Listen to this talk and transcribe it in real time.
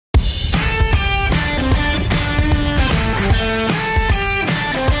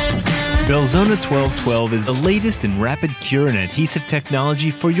Belzona 1212 is the latest in rapid cure and adhesive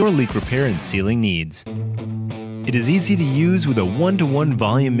technology for your leak repair and sealing needs. It is easy to use with a 1-to-1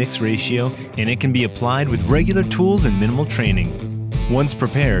 volume mix ratio, and it can be applied with regular tools and minimal training. Once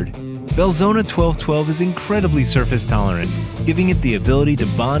prepared, Belzona 1212 is incredibly surface tolerant, giving it the ability to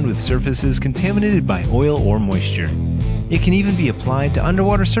bond with surfaces contaminated by oil or moisture. It can even be applied to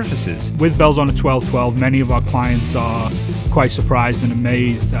underwater surfaces. With Belzona 1212, many of our clients are quite surprised and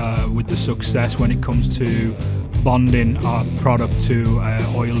amazed with the success when it comes to bonding our product to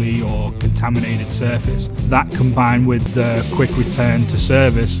oily or contaminated surface. That combined with the quick return to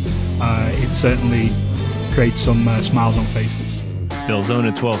service, it certainly creates some smiles on faces.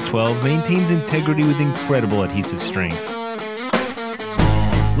 Belzona 1212 maintains integrity with incredible adhesive strength.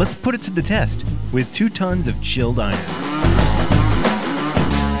 Let's put it to the test with 2 tons of chilled iron.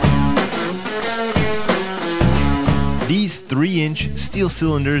 These 3-inch steel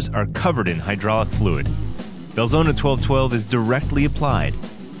cylinders are covered in hydraulic fluid. Belzona 1212 is directly applied,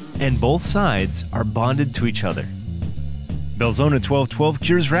 and both sides are bonded to each other. Belzona 1212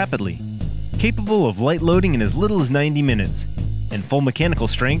 cures rapidly, capable of light loading in as little as 90 minutes, and full mechanical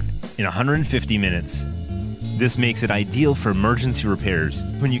strength in 150 minutes. This makes it ideal for emergency repairs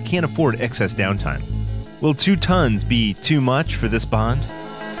when you can't afford excess downtime. Will 2 tons be too much for this bond?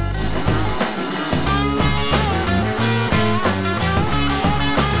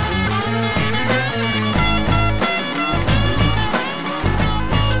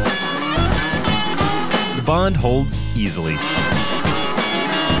 The bond holds easily.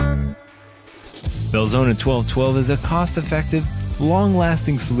 Belzona 1212 is a cost-effective,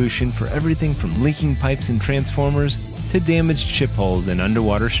 long-lasting solution for everything from leaking pipes and transformers to damaged chip holes and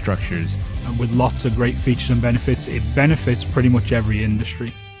underwater structures. And with lots of great features and benefits, it benefits pretty much every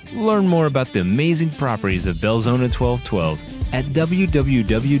industry. Learn more about the amazing properties of Belzona 1212 at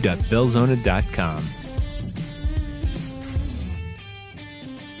www.belzona.com.